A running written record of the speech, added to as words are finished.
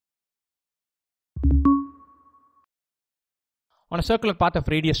On a circular path of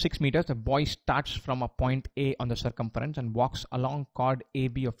radius 6 meters, the boy starts from a point A on the circumference and walks along chord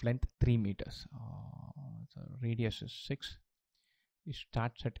AB of length 3 meters. So radius is 6. He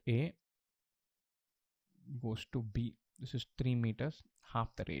starts at A, goes to B. This is 3 meters,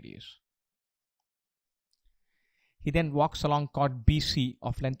 half the radius. He then walks along chord BC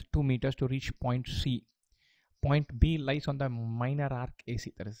of length 2 meters to reach point C. Point B lies on the minor arc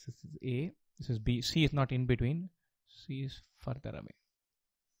AC. That is, this is A, this is B. C is not in between. C is further away.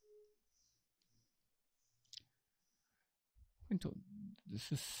 And so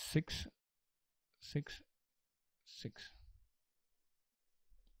this is 6, 6, 6.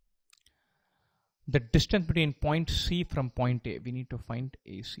 The distance between point C from point A, we need to find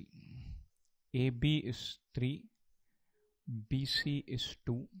AC. AB is 3, BC is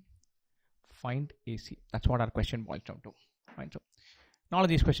 2. Find AC. That's what our question boils down to. Right? So, in all of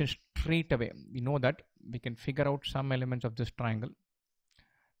these questions, straight away, we know that we can figure out some elements of this triangle.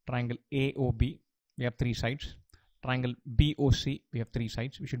 Triangle AOB, we have 3 sides. Triangle BOC, we have 3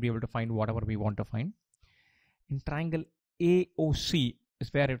 sides. We should be able to find whatever we want to find. In triangle AOC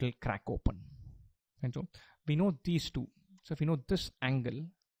is where it will crack open. And so we know these two. So if we know this angle,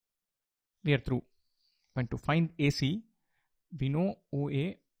 we are through. When to find AC, we know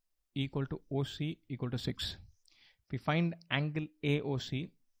OA equal to OC equal to 6. If we find angle AOC,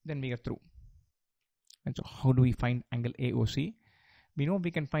 then we are through. And so how do we find angle AOC? We know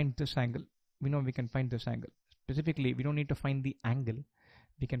we can find this angle. We know we can find this angle. Specifically, we don't need to find the angle.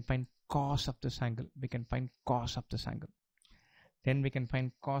 We can find cos of this angle. We can find cos of this angle. Then we can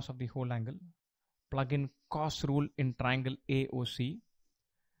find cos of the whole angle. Plug in cos rule in triangle AOC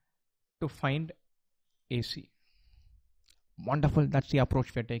to find AC. Wonderful. That's the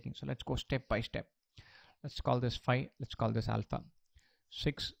approach we're taking. So let's go step by step. Let's call this phi. Let's call this alpha.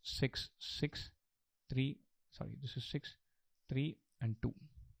 6, 6, 6, 3. Sorry, this is 6, 3, and 2.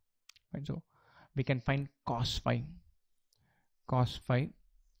 Right, so we can find cos phi. Cos phi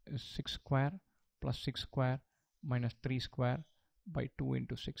is 6 square plus 6 square minus 3 square by 2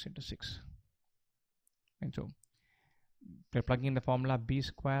 into 6 into 6. And so we're plugging in the formula b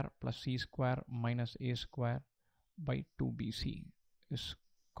square plus c square minus a square by 2bc is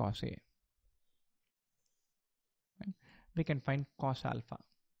cos A. And we can find cos alpha.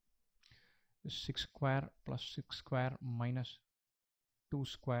 6 square plus 6 square minus 2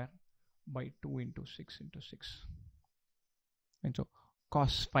 square by 2 into 6 into 6. And so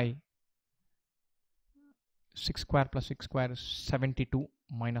cos phi, 6 square plus 6 square is 72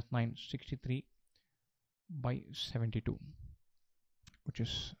 minus 9, 63 by 72, which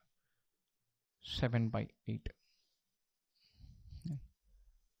is 7 by 8.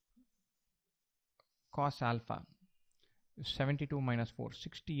 Cos alpha is 72 minus 4,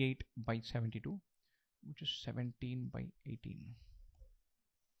 68 by 72, which is 17 by 18.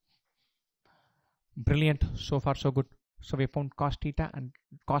 Brilliant. So far so good. So we found cos theta and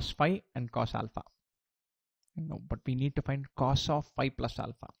cos phi and cos alpha. No, but we need to find cos of phi plus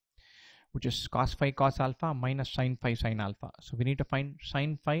alpha, which is cos phi cos alpha minus sin phi sin alpha. So we need to find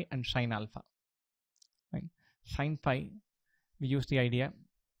sin phi and sin alpha. Right? Sin phi, we use the idea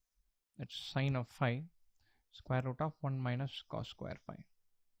that sin of phi square root of 1 minus cos square phi.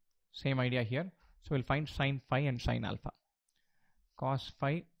 Same idea here. So we'll find sin phi and sin alpha. Cos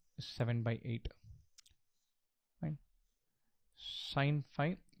phi is 7 by 8. Right? Sin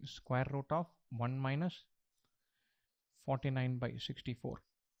phi is square root of 1 minus 49 by 64,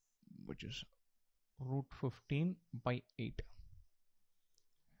 which is root 15 by 8.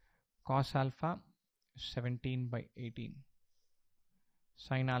 Cos alpha 17 by 18.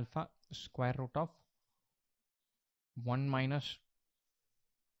 Sin alpha square root of 1 minus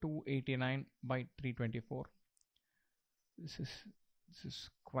 289 by 324. This is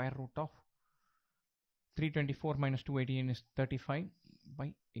square root of 324 minus 218 is 35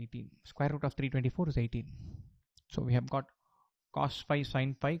 by 18. Square root of 324 is 18. So we have got cos phi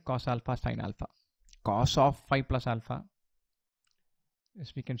sin phi cos alpha sin alpha. Cos of phi plus alpha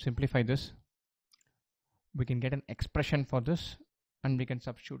is, we can simplify this. We can get an expression for this and we can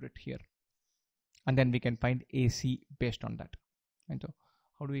substitute it here. And then we can find AC based on that. And so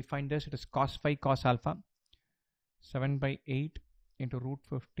how do we find this? It is cos phi cos alpha 7 by 8 into root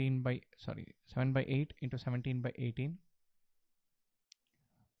 15 by 7 by 8 into 17 by 18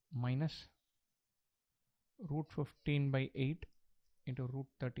 minus root 15 by 8 into root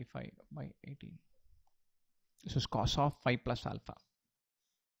 35 by 18. This is cos of phi plus alpha.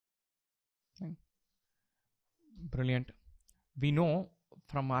 Okay. Brilliant. We know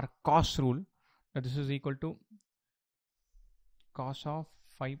from our cos rule that this is equal to cos of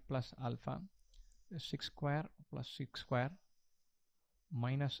phi plus alpha is 6 square plus 6 square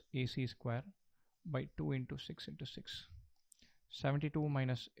minus AC square by 2 into 6 into 6. 72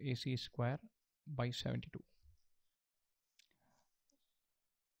 minus AC square by 72.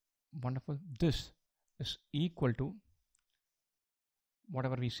 Wonderful. This is equal to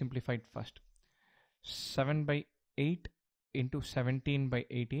whatever we simplified first. 7 by 8 into 17 by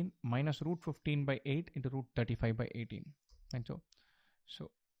 18 minus root 15 by 8 into root 35 by 18. And so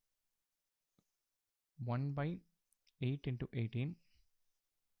 1 by 8 into 18,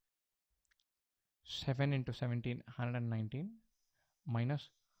 7 into 17, 119 minus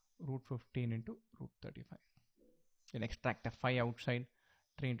root 15 into root 35. Then extract a 5 outside,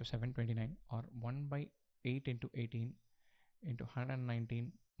 3 into 7, 29, or 1 by 8 into 18 into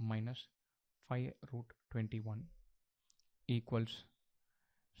 119 minus 5 root 21 equals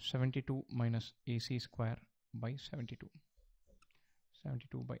 72 minus AC square by 72.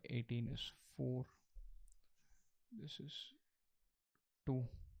 72 by 18 is 4. This is 2.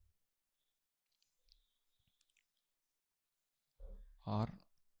 Or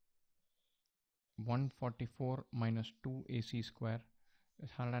 144 minus 2 AC square is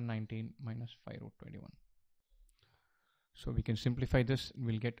 119 minus 5 root 21. So we can simplify this.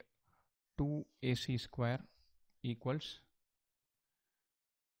 We'll get 2 AC square equals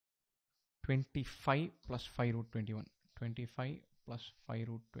 25 plus 5 root 21. 25 plus 5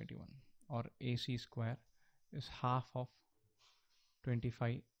 root 21. Or AC square is half of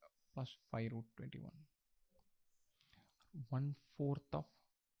 25 plus 5 root 21. 1/4 of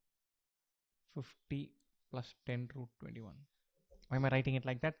 50 plus 10 root 21. Why am I writing it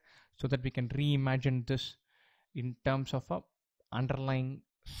like that? So that we can reimagine this in terms of a underlying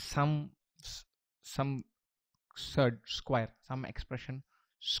some square, some expression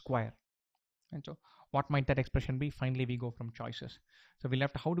square. And so what might that expression be? Finally we go from choices. So we'll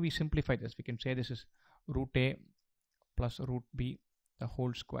have to, how do we simplify this? We can say this is root a plus root b the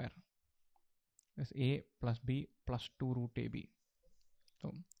whole square. Is a plus b plus 2 root ab.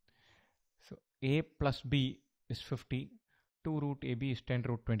 So a plus b is 50, 2 root ab is 10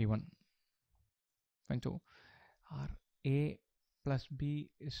 root 21. And so our a plus b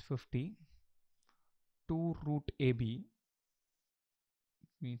is 50, 2 root ab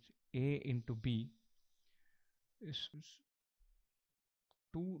means a into b is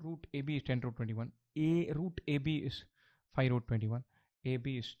 2 root ab is 10 root 21. A root ab is 5 root 21.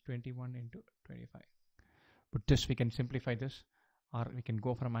 AB is 21 into 25. But this we can simplify this, or we can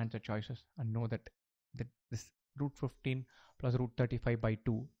go from answer choices and know that this root 15 plus root 35 by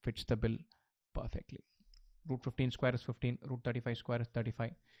 2 fits the bill perfectly. Root 15 square is 15, root 35 square is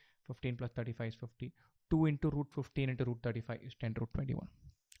 35, 15 plus 35 is 50. 2 into root 15 into root 35 is 10 root 21.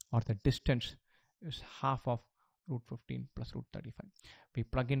 Or the distance is half of root 15 plus root 35. We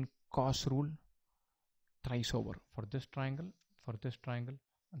plug in cos rule thrice over for this triangle,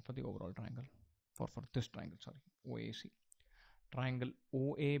 and for the overall triangle. For this triangle, sorry, OAC. Triangle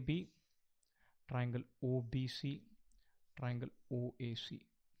OAB, triangle OBC, triangle OAC.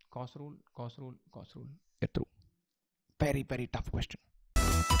 Cos rule, cos rule, cos rule. Get through. Very, very tough question.